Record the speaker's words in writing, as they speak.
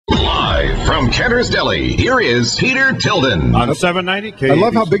From Canter's Deli, here is Peter Tilden. On 790 KABC. I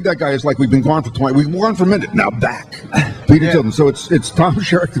love how big that guy is. Like, we've been gone for 20. We've been gone for a minute. Now back. Peter Tilden. So it's Tom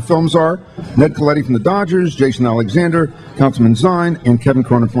Sherak, the film czar, Ned Colletti from the Dodgers, Jason Alexander, Councilman Zine, and Kevin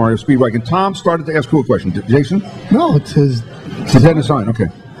Cronin from Mario Speedwagon. And Tom started to ask cool question. Jason? No, it's his. It's his head and sign. Okay.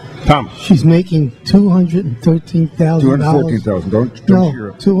 Tom. She's making $213,000. $214,000. Don't cheer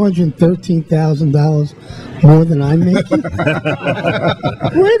up. $213,000 more than I'm making.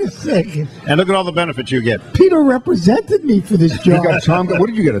 Wait a second. And look at all the benefits you get. Peter represented me for this job. You got Tom. What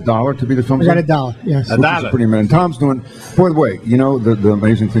did you get? $1 to be the film? I got $1. Yes. $1. Pretty amazing. Tom's doing. By the way, you know the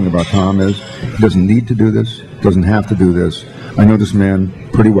amazing thing about Tom is he doesn't need to do this. Doesn't have to do this. I know this man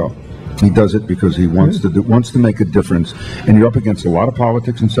pretty well. He does it because he wants to make a difference. And you're up against a lot of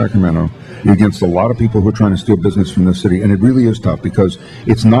politics in Sacramento. You're against a lot of people who are trying to steal business from this city. And it really is tough because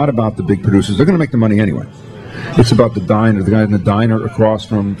it's not about the big producers. They're going to make the money anyway. It's about the diner, the guy in the diner across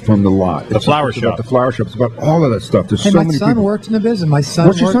from the lot. The flower shop. About the flower shop. It's about all of that stuff. There's so many people. My son works in the business. My son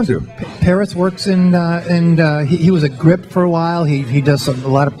What's your son do? Paris works in, he was a grip for a while. He does a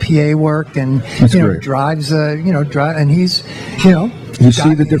lot of PA work and drives, and he's, You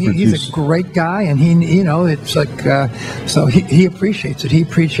see the difference. He's a great guy, and it's like, so he appreciates it. He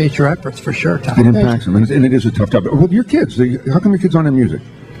appreciates your efforts for sure, Tom. It impacts him, and it is a tough job. Well, your kids, how come your kids aren't in music?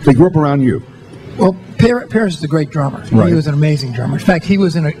 They grew up around you. Well, Paris is a great drummer. Right. He was an amazing drummer. In fact, he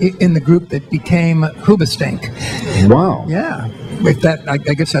was in the group that became Hoobastank. Wow. Yeah. If that, I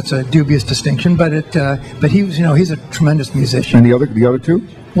guess that's a dubious distinction, but he was, he's a tremendous musician. And the other two?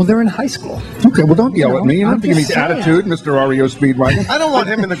 Well, they're in high school. Okay, well, don't yell at me. You don't give me attitude, Mr. REO Speedwagon. I don't want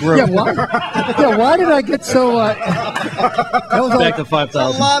him in the group. Why did I get so... that was back to 5,000. A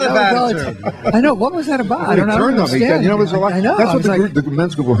lot of attitude. I know. What was that about? I don't understand. There's a lot. I know. That's what the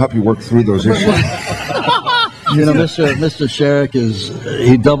men's group will help you work through those issues. Mr. Sherak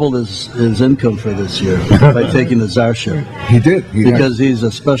he doubled his income for this year by taking the czarship. He did. Because he's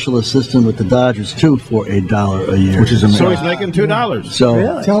a special assistant with the Dodgers, too, for $1 a year. Which is amazing. So he's making $2. So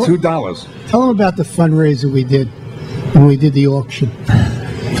really? $2. Tell him about the fundraiser we did when we did the auction.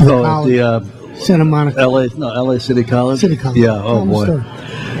 At the Santa Monica. LA City College? City College. Yeah, oh boy.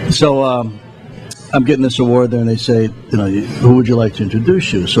 So I'm getting this award there, and they say, who would you like to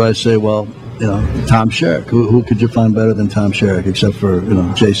introduce you? So I say, well, Tom Sherak. Who could you find better than Tom Sherak, except for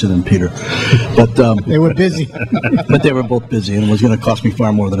Jason and Peter? But they were busy. But they were both busy, and it was going to cost me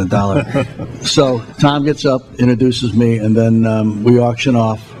far more than $1. So Tom gets up, introduces me, and then we auction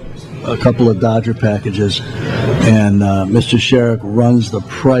off a couple of Dodger packages, and Mr. Sherak runs the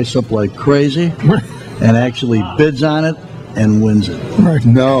price up like crazy, and actually bids on it. And wins it. Right.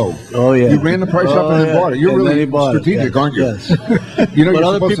 No. Oh, yeah. You ran the price up and then bought it. You're really strategic, aren't you? Yes. But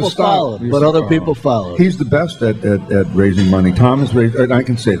other people followed. But other people followed. He's the best at raising money. Tom has raised, and I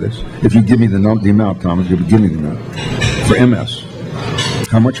can say this. If you give me the amount, Tom, if you give me the amount. For MS.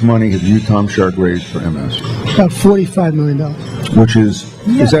 How much money have you, Tom Sherak, raised for MS? About $45 million. Which is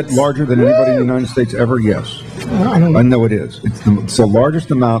that larger than anybody in the United States ever? Yes. I don't know. I know it is. It's the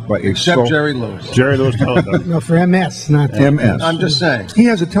largest amount by except Jerry Lewis. Jerry Lewis telethon. No, for MS, not MS. I'm just saying. He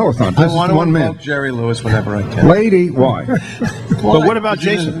has a telethon. I want to one man. Jerry Lewis whenever I can. Lady, why? But what about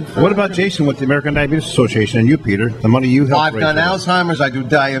Jason? What about Jason with the American Diabetes Association and you, Peter? The money you helped I've done Alzheimer's. I do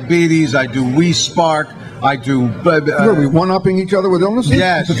diabetes. I do We Spark. I do. Are we one-upping each other with illnesses?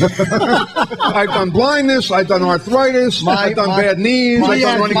 Yes. I've done blindness. I've done arthritis. I've done bad knees. My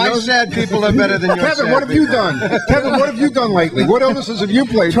sad people are better than yours. Kevin, what have you done? Kevin, what have you done lately? What illnesses have you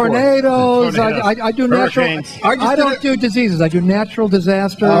played Tornadoes. for? I do natural. I don't do diseases. I do natural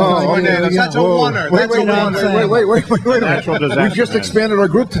disasters. Tornadoes. That's a wonder. Wait. Natural disasters. We just expanded our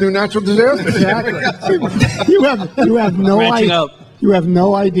group to do natural disasters. Exactly. You have no idea. You have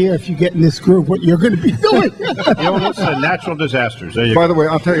no idea if you get in this group what you're going to be doing. Illness and natural disasters. There you By the way,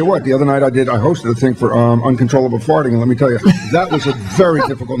 I'll tell you what. The other night I hosted a thing for uncontrollable farting, and let me tell you, that was a very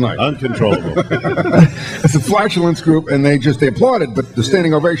difficult night. Uncontrollable. It's a flatulence group, and they applauded, but the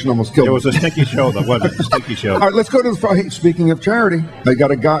standing ovation almost killed me. It was a stinky show, though, wasn't it? A stinky show. All right, let's go to the. Speaking of charity, we got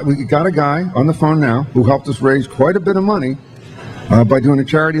a guy on the phone now who helped us raise quite a bit of money by doing a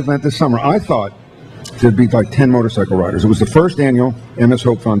charity event this summer. I thought there'd be like 10 motorcycle riders. It was the first annual MS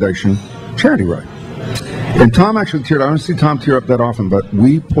Hope Foundation charity ride. And Tom actually teared up. I don't see Tom tear up that often, but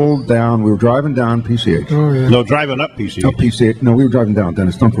we were driving down PCH. Oh, yeah. No, driving up PCH. Up PCH. No, we were driving down,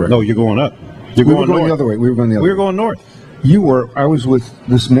 Dennis. Don't correct. No, you're going up. We were going the other way. We were going the other way. We were going north. I was with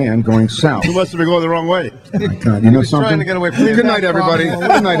this man going south. You must have been going the wrong way. Oh my God, you know something? Trying to get away from Good night, everybody.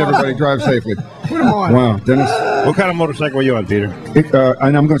 Good night, everybody. Drive safely. Wow, Dennis. What kind of motorcycle were you on, Peter?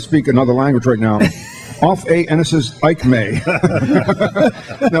 And I'm going to speak another language right now. Off A. Ennis's Ike May.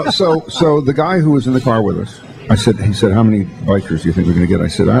 No, so the guy who was in the car with us, he said, how many bikers do you think we're going to get? I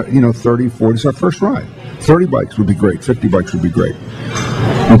said, 30, 40. It's our first ride. 30 bikes would be great. 50 bikes would be great.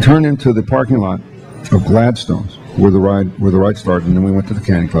 We turned into the parking lot of Gladstone's, where the ride started, and then we went to the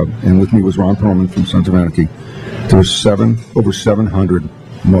Canning Club. And with me was Ron Perlman from Sons of Anarchy. There was over 700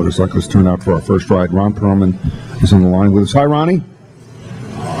 motorcyclists turned out for our first ride. Ron Perlman is on the line with us. Hi, Ronnie.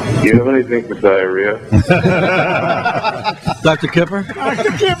 Do you have anything for diarrhea? Dr. Kipper?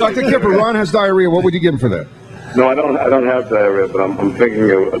 Dr. Kipper, Ron has diarrhea. What would you give him for that? No, I don't have diarrhea, but I'm thinking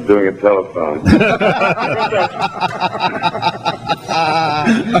of doing a telethon.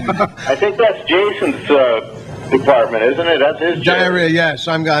 I think that's Jason's department, isn't it? That's his diarrhea. Yes,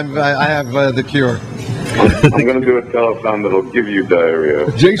 I have the cure. I'm going to do a telethon that'll give you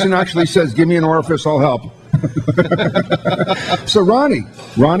diarrhea. Jason actually says, "Give me an orifice, I'll help." So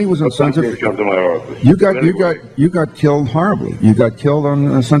Ronnie was on Sons of. Come to my office. You got killed horribly. You got killed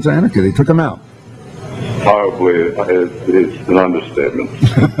on Sons of Anarchy. They took him out. Horribly is an understatement.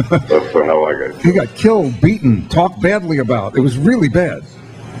 That's for how I got killed. He got killed, beaten, talked badly about. It was really bad.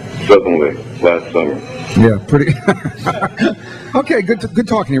 Suddenly, last summer. Yeah, pretty. Okay, good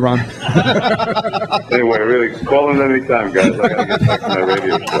talking to you, Ron. Anyway, really, call in anytime, guys. I gotta get back to my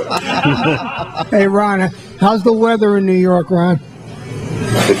radio show. Hey, Ron, how's the weather in New York, Ron?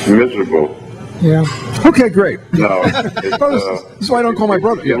 It's miserable. Yeah. Okay, great. No, that's why I don't call my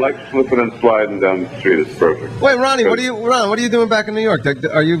brother. You like slipping and sliding down the street. It's perfect. Wait, Ronnie, what are you doing back in New York?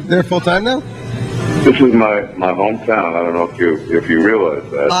 Are you there full time now? This is my hometown. I don't know if you realize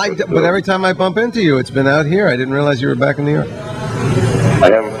that. But every time I bump into you, it's been out here. I didn't realize you were back in New York. I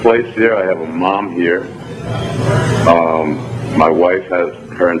have a place here. I have a mom here. My wife has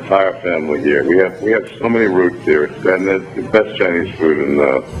her entire family here. We have so many roots here, and there's the best Chinese food in.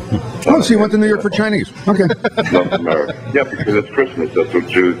 Oh, so you went to New York for Chinese? Okay. North America. Yeah, because it's Christmas. That's what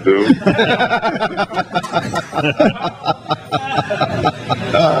Jews do.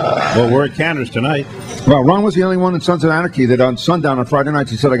 Well, we're at Canter's tonight. Well, Ron was the only one in Sons of Anarchy that on sundown on Friday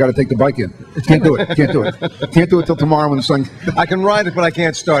nights he said, I got to take the bike in. Can't do it. Can't do it. Can't do it till tomorrow when the sun... I can ride it, but I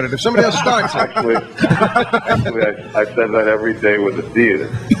can't start it. If somebody else starts it... Actually, I said that every day with the theater.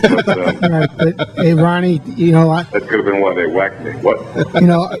 But, But, hey, Ronnie, that could have been why they whacked me. What?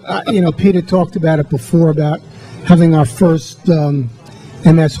 Peter talked about it before, about having our first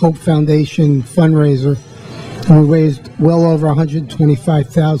MS Hope Foundation fundraiser. And we raised well over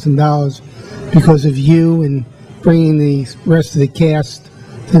 $125,000 because of you and bringing the rest of the cast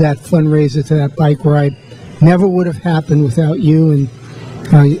to that fundraiser, to that bike ride. Never would have happened without you, and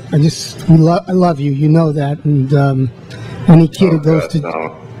I love you. You know that. And any kid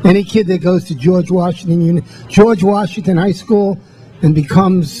that goes to George Washington High School and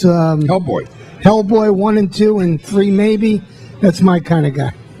becomes Hellboy 1 and 2 and 3 maybe, that's my kind of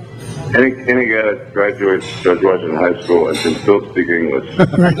guy. Any guy that graduates George Washington High School and can still speak English,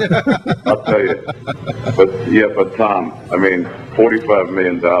 I'll tell you. But Tom, I mean, $45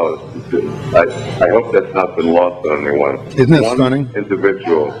 million. I hope that's not been lost on anyone. Isn't that stunning?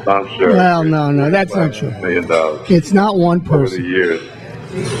 Individual, Tom Sherak. Well, no, that's not true. $1 million. It's not one person. Over the years.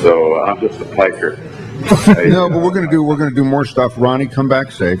 So I'm just a piker. No, but we're gonna do more stuff. Ronnie, come back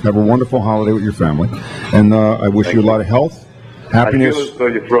safe. Have a wonderful holiday with your family, and I wish you a lot of health. Happiness. I feel as though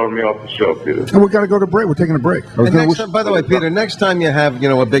you're throwing me off the show, Peter. And we got to go to break. We're taking a break. By the way, Peter, next time you have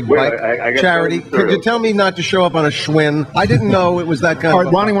a big bike charity, could you tell me not to show up on a Schwinn? I didn't know it was that kind of. All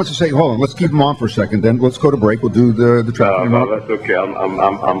right, Ronnie wants to say, hold on, let's keep him on for a second. Then let's go to break. We'll do the traffic. No, that's okay.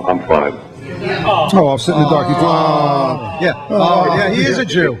 I'm fine. Oh, I'll sit in the dark. Yeah, he is a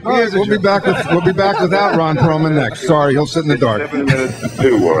Jew. We'll be back without Ron Perlman next. Sorry, he'll sit in the dark. 7 minutes to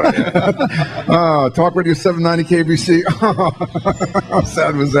 2, where I am. Talk Radio 790 KBC. How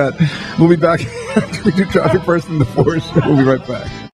sad was that? We'll be back after we do Traffic First in the Force. We'll be right back.